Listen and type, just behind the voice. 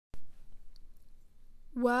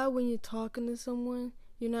Why, when you're talking to someone,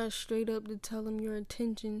 you're not straight up to tell them your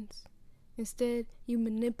intentions? Instead, you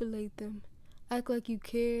manipulate them, act like you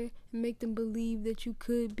care, and make them believe that you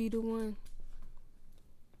could be the one.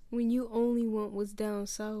 When you only want what's down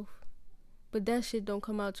south, but that shit don't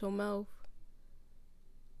come out your mouth.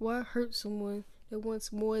 Why hurt someone that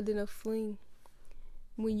wants more than a fling,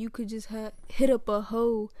 when you could just hit up a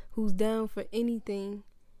hoe who's down for anything?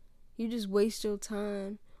 You just waste your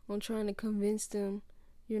time on trying to convince them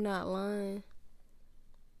you're not lying.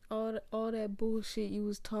 All that bullshit you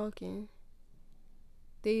was talking,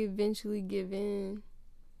 they eventually give in.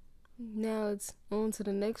 Now it's on to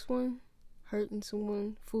the next one, hurting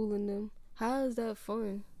someone, fooling them. How is that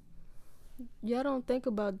fun? Y'all don't think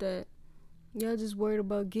about that. Y'all just worried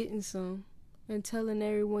about getting some and telling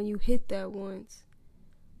everyone you hit that once.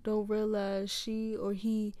 Don't realize she or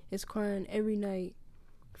he is crying every night.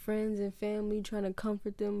 Friends and family trying to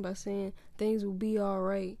comfort them by saying things will be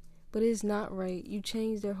alright. But it's not right. You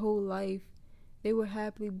changed their whole life. They were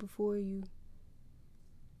happy before you.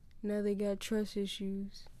 Now they got trust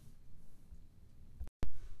issues.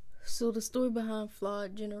 So the story behind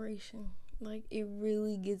Flawed Generation, like, it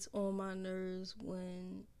really gets on my nerves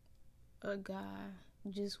when a guy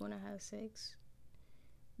just want to have sex,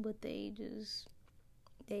 but they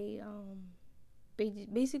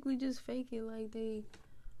basically just fake it, like they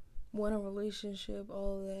want a relationship,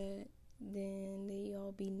 all that. Then they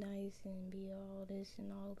all be nice and be all this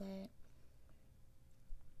and all that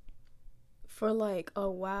for like a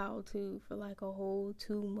while too, for like a whole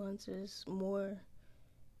 2 months or more,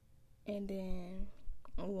 and then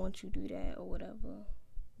once you do that or whatever,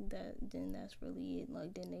 then that's really it.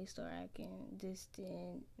 Like, then they start acting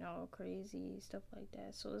distant, all crazy, stuff like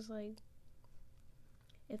that. So it's like,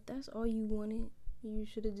 if that's all you wanted, you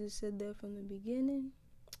should have just said that from the beginning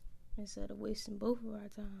instead of wasting both of our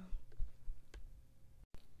time.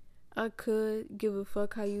 I could give a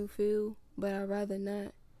fuck how you feel, but I'd rather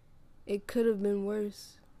not. It could have been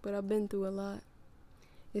worse, but I've been through a lot.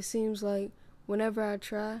 It seems like whenever I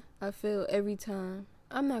try, I fail every time.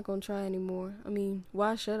 I'm not gonna try anymore. I mean,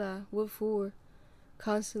 why should I? What for?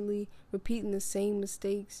 Constantly repeating the same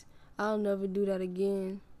mistakes. I'll never do that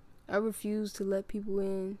again. I refuse to let people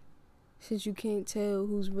in, since you can't tell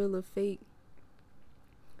who's real or fake.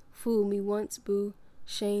 Fool me once, boo.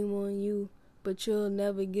 Shame on you. But you'll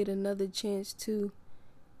never get another chance to.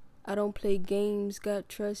 I don't play games, got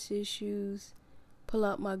trust issues. Pull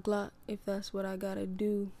out my Glock if that's what I gotta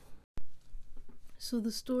do. So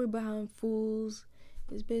the story behind Fools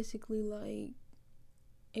is basically like,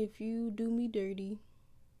 if you do me dirty,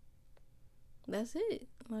 that's it.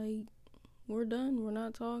 Like, we're done. We're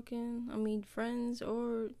not talking. I mean, friends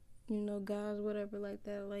or, guys, whatever like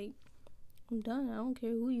that. Like, I'm done. I don't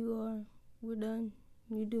care who you are. We're done.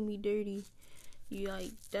 You do me dirty. You're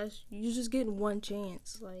just getting one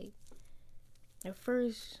chance. Like, at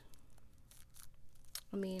first,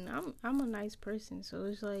 I mean, I'm a nice person, so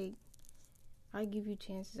it's like, I give you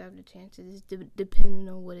chances after chances, depending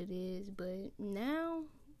on what it is. But now,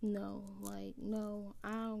 no. Like, no,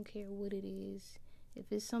 I don't care what it is.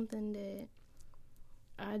 If it's something that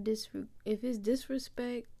if it's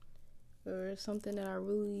disrespect or something that I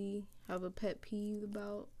really have a pet peeve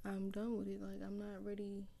about, I'm done with it. Like,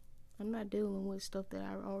 I'm not dealing with stuff that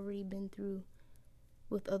I've already been through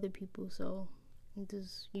with other people. So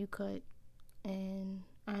just, you cut, and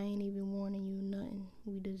I ain't even warning you nothing.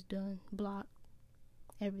 We just done. Block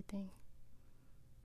everything.